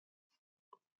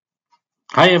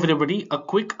Hi everybody, a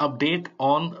quick update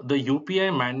on the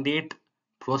UPI mandate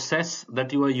process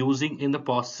that you are using in the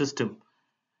POS system.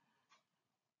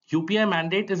 UPI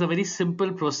mandate is a very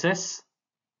simple process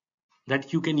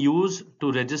that you can use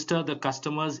to register the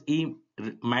customer's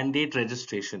e-mandate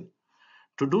registration.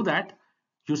 To do that,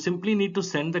 you simply need to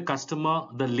send the customer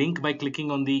the link by clicking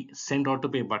on the send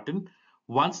autopay button.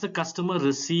 Once the customer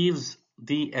receives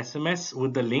the SMS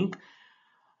with the link,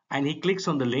 and he clicks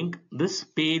on the link, this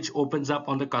page opens up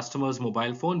on the customer's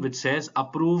mobile phone which says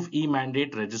approve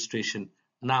e-mandate registration.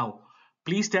 Now,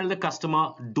 please tell the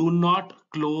customer do not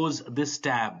close this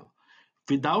tab.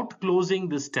 Without closing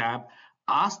this tab,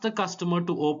 ask the customer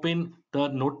to open the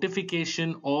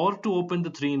notification or to open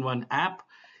the 3-in-1 app,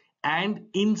 and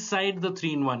inside the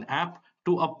 3-in-1 app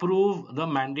to approve the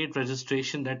mandate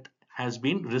registration that has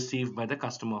been received by the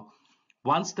customer.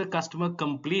 Once the customer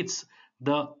completes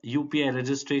the UPI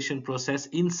registration process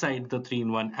inside the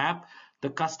 3-in-1 app, the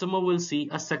customer will see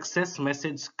a success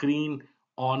message screen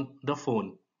on the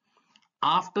phone.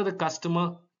 After the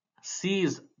customer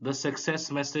sees the success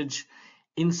message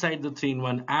inside the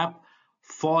 3-in-1 app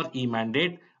for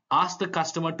e-mandate, ask the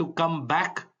customer to come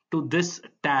back to this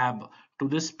tab, to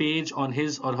this page on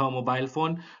his or her mobile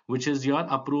phone, which is your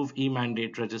approve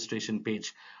e-mandate registration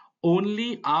page.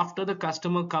 Only after the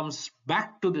customer comes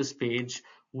back to this page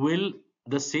will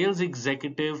the sales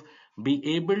executive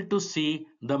be able to see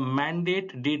the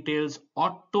mandate details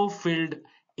auto-filled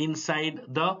inside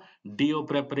the DO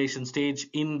preparation stage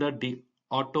in the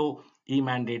auto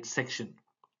e-mandate section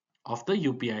of the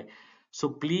UPI. So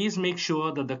please make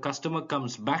sure that the customer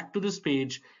comes back to this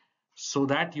page so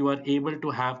that you are able to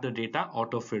have the data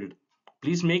auto-filled.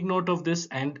 Please make note of this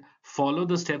and follow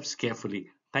the steps carefully.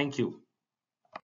 Thank you.